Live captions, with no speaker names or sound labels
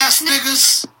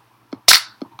niggas.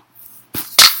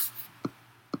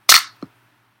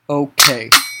 Okay.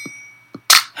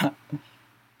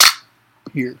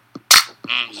 Here.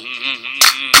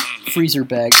 Freezer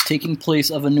bags, taking place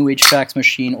of a new age fax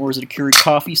machine, or is it a Keurig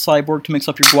coffee cyborg to mix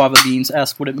up your guava beans?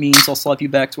 Ask what it means, I'll slap you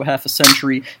back to a half a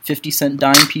century. 50-cent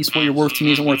dime piece, what you're worth to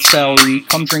me isn't worth salary.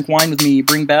 Come drink wine with me,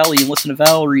 bring balli, and listen to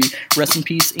Valerie. Rest in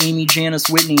peace, Amy, Janis,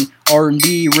 Whitney,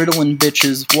 R&B, riddlin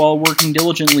bitches, while working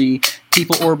diligently.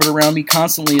 People orbit around me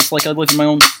constantly, it's like I live in my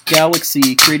own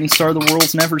galaxy, creating star the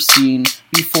world's never seen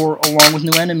before, along with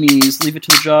new enemies. Leave it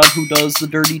to the job who does the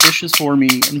dirty dishes for me.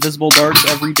 Invisible darts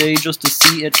every day just to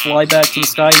see it fly back to the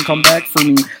sky and come back for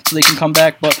me, so they can come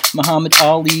back. But Muhammad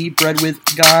Ali, bred with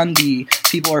Gandhi.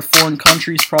 People are foreign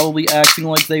countries probably acting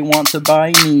like they want to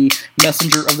buy me.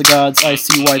 Messenger of the gods, I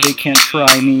see why they can't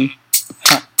try me.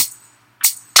 Ha.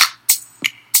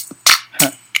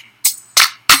 Ha.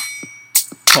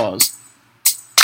 Pause.